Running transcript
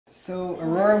So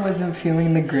Aurora wasn't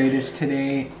feeling the greatest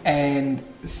today and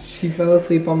she fell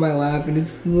asleep on my lap and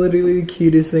it's literally the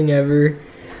cutest thing ever.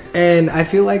 And I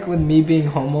feel like with me being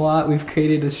home a lot, we've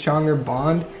created a stronger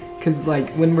bond because like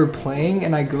when we're playing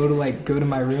and I go to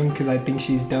my room because I think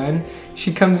she's done,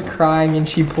 she comes crying and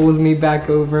she pulls me back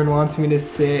over and wants me to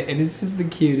sit, and it's just the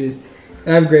cutest.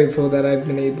 And I'm grateful that I've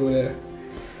been able to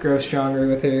grow stronger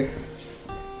with her.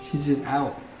 She's just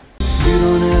out. You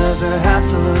don't ever have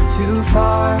to look too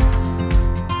far.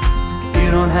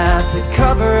 You don't have to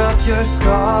cover up your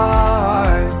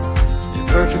scars. You're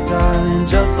perfect, darling,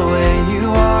 just the way you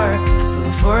are. So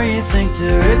before you think to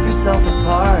rip yourself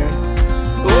apart,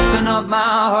 open up my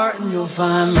heart and you'll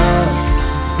find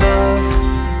love,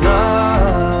 love,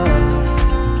 love,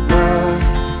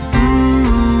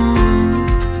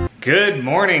 love. Good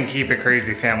morning, Keep It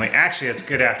Crazy family. Actually, it's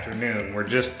good afternoon. I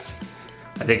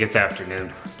think it's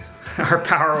afternoon. Our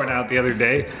power went out the other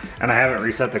day and I haven't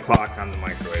reset the clock on the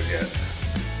microwave yet.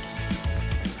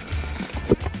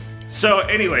 So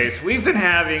anyways, we've been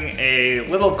having a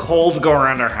little cold go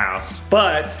around our house,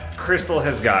 but Crystal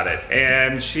has got it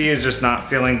and she is just not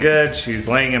feeling good. She's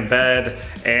laying in bed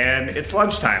and it's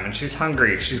lunchtime and she's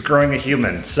hungry. She's growing a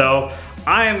human. So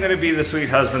I am gonna be the sweet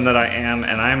husband that I am,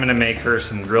 and I'm gonna make her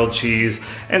some grilled cheese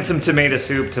and some tomato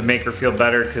soup to make her feel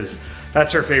better, because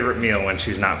that's her favorite meal when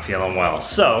she's not feeling well.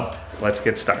 So let's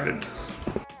get started.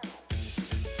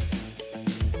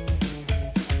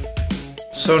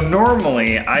 So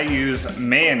normally I use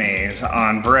mayonnaise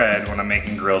on bread when I'm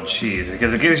making grilled cheese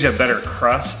because it gives you a better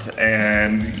crust,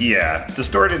 and yeah, the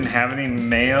store didn't have any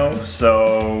mayo,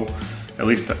 so at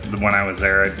least when I was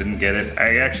there I didn't get it.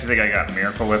 I actually think I got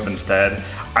Miracle Whip instead.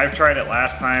 I've tried it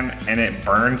last time and it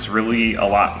burns really a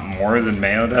lot more than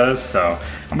mayo does, so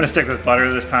I'm gonna stick with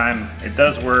butter this time. It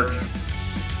does work.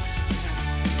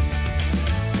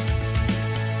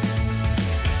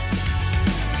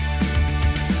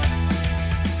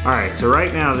 All right, so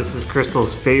right now this is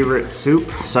Crystal's favorite soup.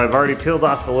 So I've already peeled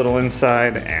off the little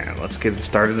inside and let's get it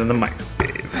started in the microwave.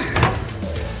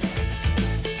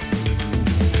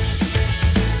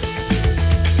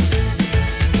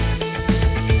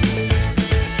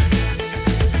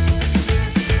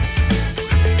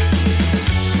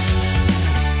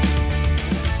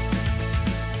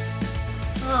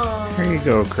 Here you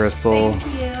go, Crystal.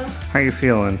 Thank you. How you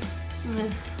feeling?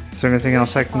 Is there anything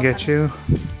else I can get you? A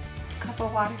cup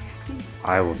of water, please.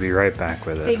 I will be right back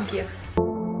with it. Thank you.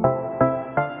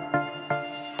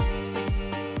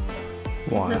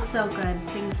 What? This is so good.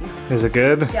 Thank you. Is it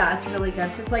good? Yeah, it's really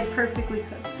good. It's like perfectly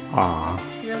cooked. Aw,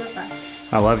 You're the best.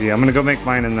 I love you. I'm gonna go make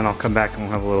mine and then I'll come back and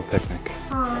we'll have a little picnic.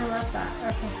 Oh, I love that.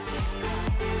 Okay.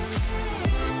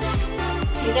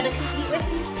 You gonna come eat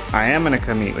with me? I am gonna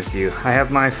come eat with you. I have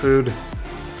my food.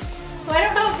 So I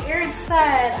don't know if Aaron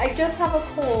said, I just have a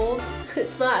cold.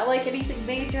 It's not like anything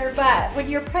major, but when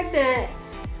you're pregnant,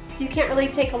 you can't really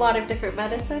take a lot of different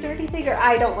medicine or anything, or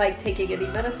I don't like taking any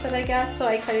medicine, I guess, so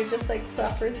I kind of just like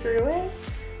suffer through it.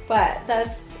 But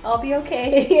I'll be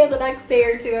okay. The next day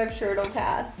or two, I'm sure it'll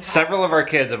pass. Several of our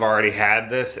kids have already had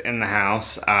this in the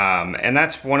house, and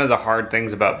that's one of the hard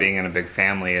things about being in a big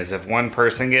family is if one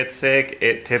person gets sick,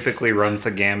 it typically runs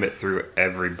the gambit through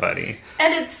everybody.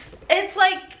 And it's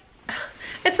like,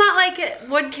 it's not like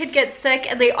one kid gets sick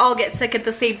and they all get sick at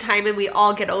the same time and we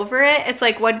all get over it. It's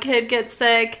like one kid gets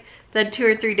sick, then 2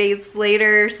 or 3 days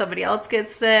later, somebody else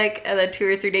gets sick, and then 2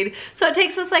 or 3 days. So it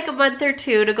takes us like a month or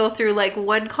two to go through like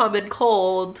one common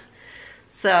cold.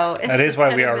 So it's That is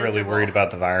why we are miserable. really worried about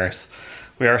the virus.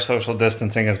 We are social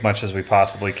distancing as much as we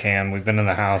possibly can. We've been in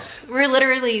the house We're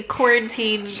literally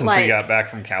quarantined since like we got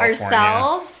back from California.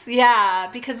 ourselves. Yeah,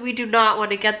 because we do not want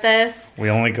to get this.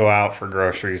 We only go out for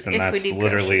groceries and If we that's need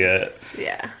literally groceries. it.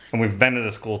 Yeah. And we've been to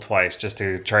the school twice just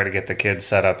to try to get the kids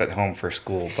set up at home for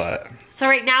school, but So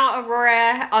right now,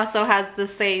 Aurora also has the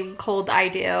same cold I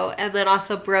do, and then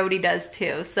also Brody does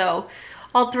too. So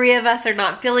all three of us are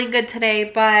not feeling good today,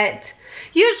 but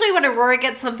usually when Aurora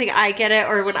gets something, I get it,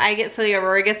 or when I get something,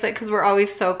 Aurora gets it, because we're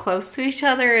always so close to each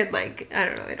other and like, I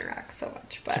don't know, interact so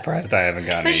much. But surprised I haven't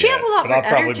gotten But it she yet. has a lot But more I'll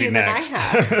probably energy be than I next.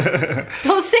 have.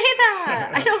 Don't say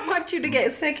that. I don't want you to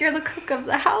get sick. You're the cook of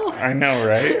the house. I know,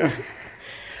 right?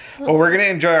 Well, we're gonna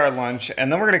enjoy our lunch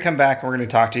and then we're gonna come back and we're gonna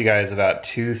talk to you guys about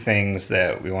 2 things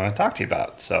that we want to talk to you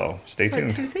about. So stay What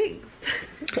tuned. 2 things?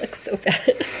 Looks so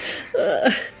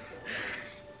bad.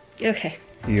 Okay.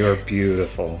 You're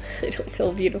beautiful. I don't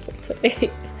feel beautiful today.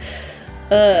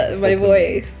 My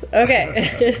voice.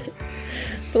 Okay.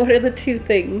 So what are the 2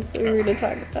 things we're gonna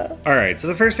talk about? All right, so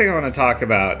the first thing I want to talk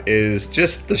about is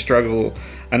just the struggle,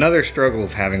 another struggle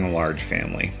of having a large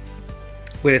family.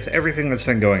 With everything that's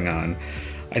been going on,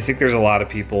 I think there's a lot of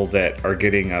people that are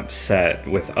getting upset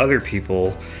with other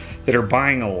people that are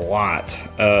buying a lot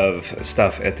of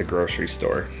stuff at the grocery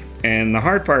store. And the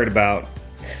hard part about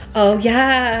Oh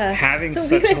yeah. having So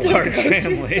such we a went to the large grocery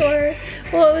family. store.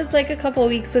 Well, it was like a couple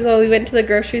weeks ago. We went to the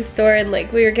grocery store and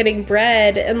like we were getting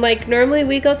bread, and like normally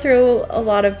we go through a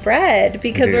lot of bread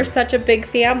because do. we're such a big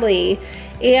family.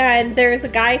 And there's a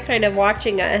guy kind of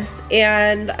watching us,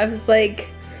 and I was like,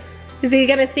 is he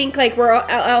gonna think like we're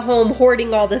at home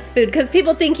hoarding all this food? Because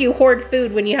people think you hoard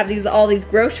food when you have all these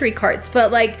grocery carts,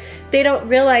 but like they don't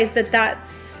realize that that's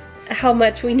how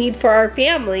much we need for our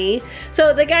family.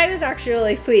 So the guy was actually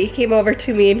really sweet. He came over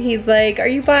to me and he's like, are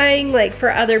you buying like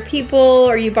for other people?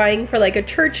 Are you buying for like a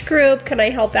church group? Can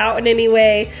I help out in any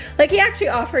way? Like he actually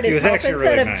offered his help instead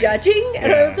really of nice. judging.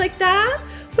 And I was like, that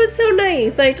was so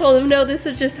nice. And I told him, no, this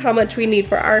is just how much we need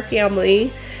for our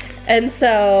family. And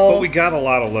so, But we got a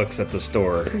lot of looks at the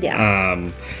store.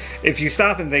 Yeah. If you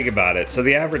stop and think about it, so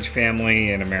the average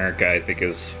family in America, I think,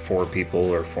 is 4 people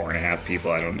or 4.5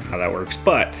 people. I don't know how that works.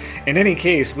 But in any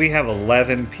case, we have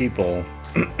 11 people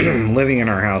living in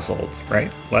our household,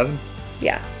 right? 11?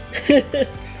 yeah.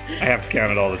 I have to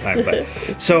count it all the time.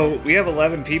 But so we have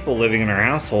 11 people living in our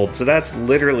household. So that's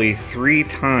literally 3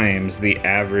 times the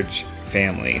average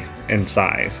family in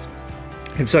size.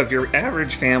 And so if your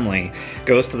average family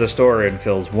goes to the store and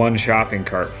fills 1 shopping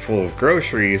cart full of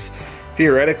groceries,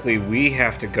 theoretically we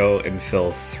have to go and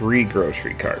fill 3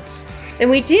 grocery carts. And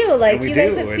we do, like, And we you guys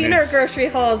do, have and seen our it's- grocery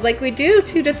hauls. Like, we do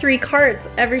 2 to 3 carts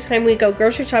every time we go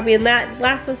grocery shopping, and that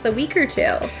lasts us a week or 2.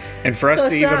 And for us So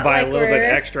to it's even not buy a like little bit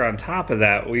we're- extra on top of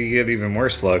that, we get even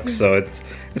worse looks. So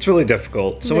it's really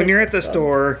difficult. So when you're at the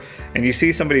store and you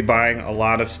see somebody buying a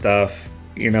lot of stuff,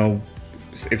 you know,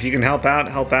 if you can help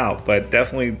out, but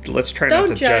definitely let's try not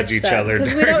to judge each other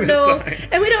because we during don't this know, time.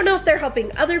 and we don't know if they're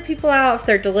helping other people out, if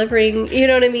they're delivering, you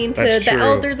know what I mean, to That's the true.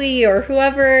 elderly or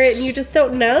whoever, and you just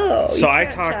don't know. You So I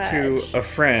can't talked judge. to a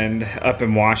friend up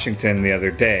in Washington the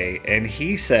other day, and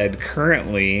he said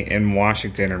currently in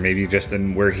Washington, or maybe just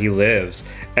in where he lives,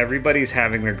 everybody's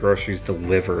having their groceries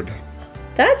delivered.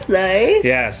 That's nice.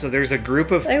 Yeah, so there's a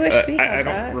group of, I wish we had I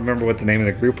don't that. remember what the name of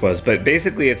the group was, but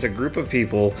basically it's a group of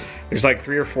people. There's like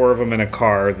 3 or 4 of them in a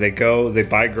car. They go, they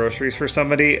buy groceries for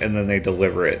somebody, and then they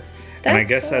deliver it. And I That's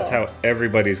guess that's cool. how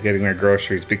everybody's getting their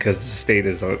groceries because the state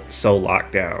is so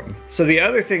locked down. So the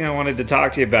other thing I wanted to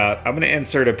talk to you about, I'm going to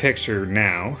insert a picture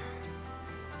now.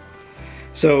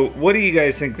 So what do you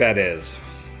guys think that is?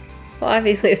 Well,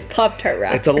 obviously it's Pop-Tart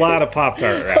wrappers. It's a lot of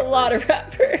Pop-Tart a wrappers. lot of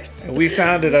wrappers. We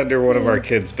found it under one of our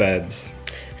kids' beds.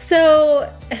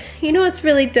 So, you know what's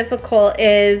really difficult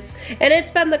is, and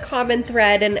it's been the common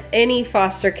thread in any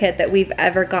foster kit that we've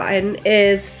ever gotten,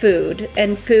 is food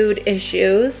and food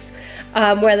issues.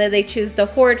 Whether they choose to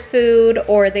hoard food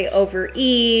or they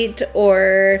overeat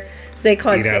or they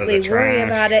constantly worry trash.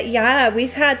 about it. Yeah,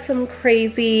 we've had some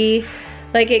crazy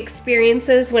like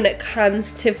experiences when it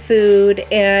comes to food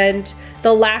and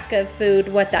the lack of food,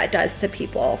 what that does to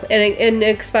people, and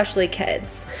especially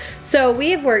kids. So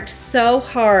we have worked so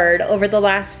hard over the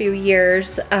last few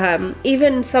years.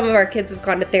 Even some of our kids have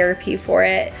gone to therapy for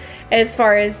it, as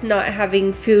far as not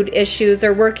having food issues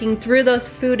or working through those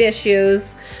food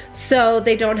issues so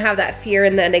they don't have that fear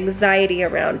and that anxiety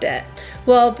around it.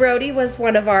 Well, Brody was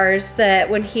one of ours that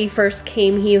when he first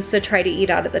came, he used to try to eat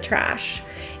out of the trash.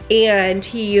 And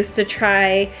he used to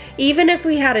try, even if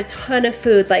we had a ton of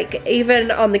food, like even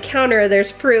on the counter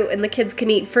there's fruit and the kids can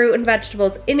eat fruit and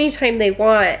vegetables anytime they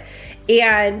want,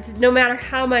 and no matter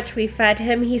how much we fed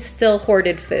him, he still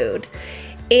hoarded food.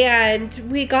 And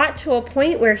we got to a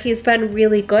point where he's been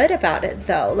really good about it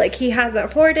though. Like he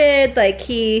hasn't hoarded, like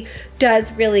he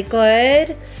does really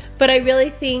good. But I really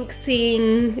think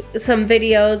seeing some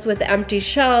videos with empty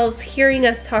shelves, hearing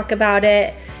us talk about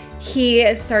it, he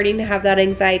is starting to have that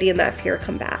anxiety and that fear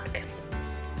come back.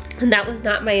 And that was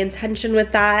not my intention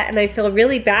with that, and I feel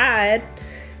really bad.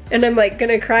 And I'm like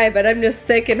gonna cry, but I'm just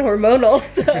sick and hormonal,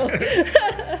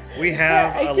 so. We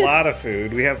have I a just- lot of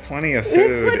food. We have plenty of We have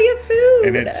food. plenty of food.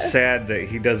 And it's sad that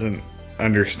he doesn't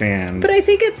understand. But I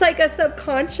think it's like a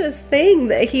subconscious thing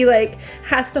that he like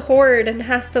has to hoard and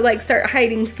has to like start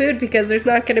hiding food because there's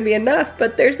not gonna be enough,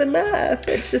 but there's enough.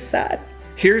 It's just sad.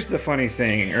 Here's the funny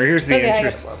thing, or here's the Okay, I gotta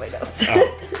interest. blow my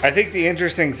nose. I think the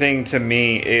interesting thing to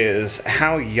me is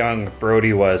how young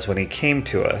Brody was when he came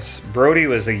to us. Brody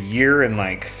was a year and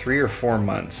like 3 or 4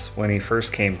 months when he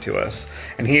first came to us.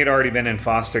 And he had already been in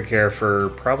foster care for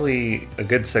probably a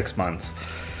good 6 months.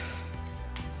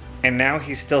 and now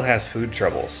he still has food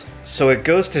troubles. So it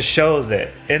goes to show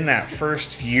that in that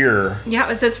first year, yeah, it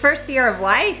was his first year of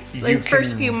life, his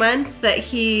first few months, that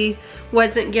he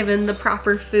wasn't given the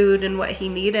proper food and what he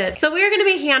needed. So we're gonna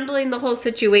be handling the whole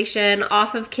situation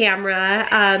off of camera.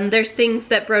 There's things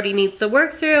that Brody needs to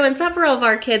work through, and several of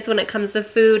our kids when it comes to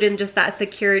food and just that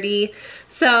security.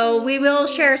 So we will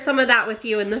share some of that with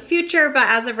you in the future, but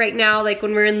as of right now, like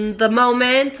when we're in the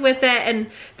moment with it, and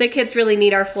the kids really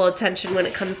need our full attention when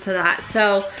it comes to that.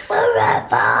 So we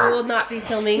will not be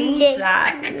filming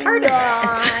that part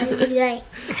of it.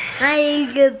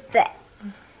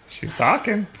 she's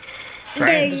talking.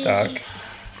 Trying to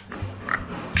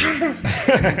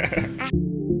talk.